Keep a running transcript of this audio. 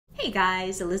Hey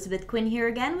guys, Elizabeth Quinn here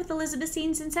again with Elizabeth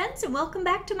Scenes and Scents, and welcome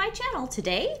back to my channel.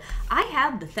 Today I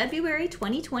have the February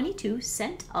 2022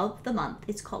 scent of the month.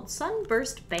 It's called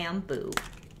Sunburst Bamboo.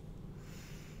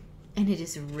 And it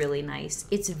is really nice.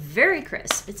 It's very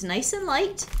crisp. It's nice and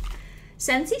light.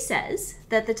 Scentsy says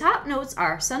that the top notes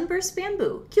are Sunburst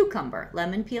Bamboo, Cucumber,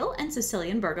 Lemon Peel, and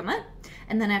Sicilian Bergamot.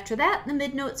 And then after that, the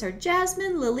mid notes are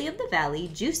Jasmine, Lily of the Valley,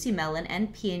 Juicy Melon,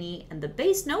 and Peony. And the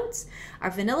base notes are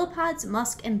Vanilla Pods,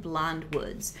 Musk, and Blonde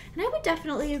Woods. And I would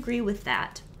definitely agree with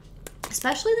that,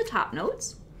 especially the top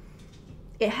notes.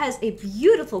 It has a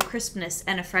beautiful crispness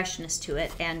and a freshness to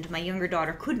it, and my younger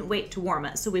daughter couldn't wait to warm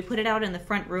it, so we put it out in the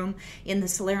front room in the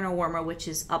Salerno warmer, which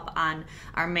is up on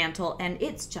our mantle, and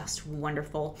it's just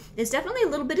wonderful. It's definitely a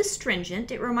little bit astringent.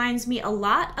 It reminds me a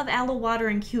lot of aloe water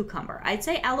and cucumber. I'd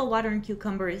say aloe water and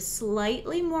cucumber is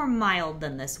slightly more mild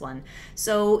than this one,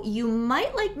 so you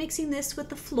might like mixing this with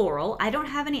the floral. I don't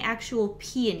have any actual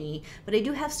peony, but I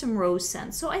do have some rose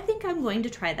scents, so I think I'm going to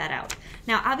try that out.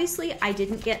 Now, obviously, I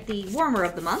didn't get the warmer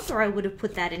of the month, or I would have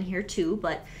put that in here too,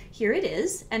 but here it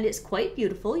is, and it's quite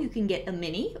beautiful. You can get a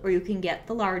mini or you can get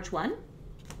the large one.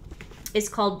 It's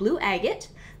called Blue Agate.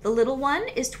 The little one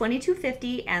is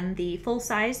 $22.50 and the full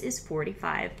size is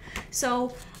 $45.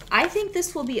 So I think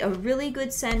this will be a really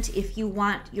good scent if you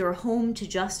want your home to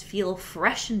just feel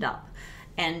freshened up.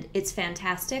 And it's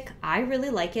fantastic. I really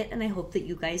like it, and I hope that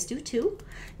you guys do too.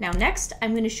 Now next,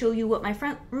 I'm going to show you what my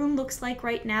front room looks like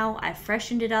right now. I've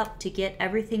freshened it up to get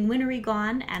everything wintry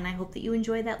gone, and I hope that you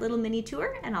enjoy that little mini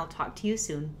tour, and I'll talk to you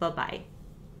soon. Bye-bye.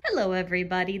 Hello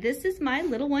everybody, this is my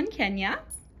little one Kenya,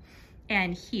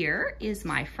 and here is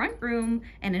my front room.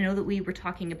 And I know that we were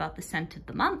talking about the scent of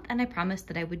the month, and I promised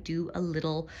that I would do a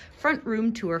little front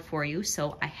room tour for you.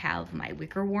 So I have my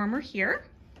wicker warmer here.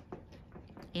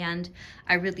 And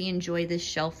I really enjoy this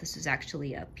shelf. This is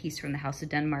actually a piece from the House of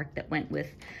Denmark that went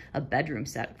with a bedroom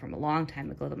set from a long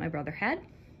time ago that my brother had.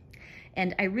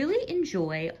 And I really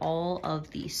enjoy all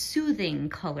of the soothing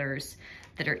colors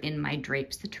that are in my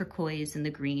drapes, the turquoise and the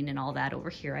green and all that. Over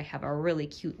here I have a really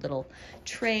cute little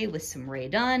tray with some Rae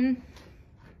Dunn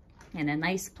and a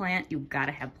nice plant. You've got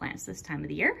to have plants this time of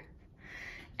the year.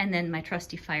 And then my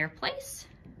trusty fireplace.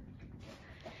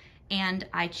 And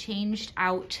I changed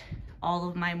out all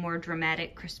of my more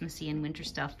dramatic Christmassy and winter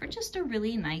stuff for just a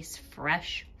really nice,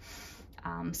 fresh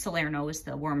Salerno is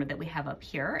the warmer that we have up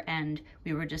here. And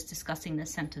we were just discussing the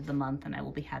scent of the month, and I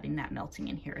will be having that melting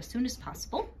in here as soon as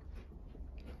possible.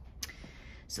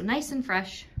 So nice and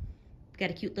fresh.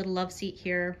 Got a cute little love seat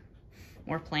here.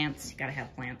 More plants, you gotta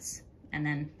have plants. And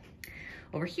then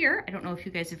over here, I don't know if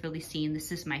you guys have really seen,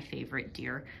 this is my favorite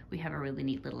deer. We have a really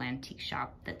neat little antique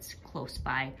shop that's close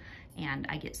by, and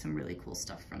I get some really cool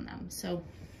stuff from them. So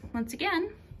once again,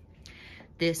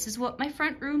 this is what my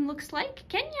front room looks like.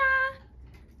 Kenya!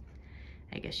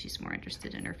 I guess she's more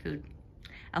interested in her food.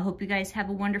 I hope you guys have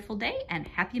a wonderful day and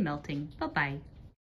happy melting. Bye-bye.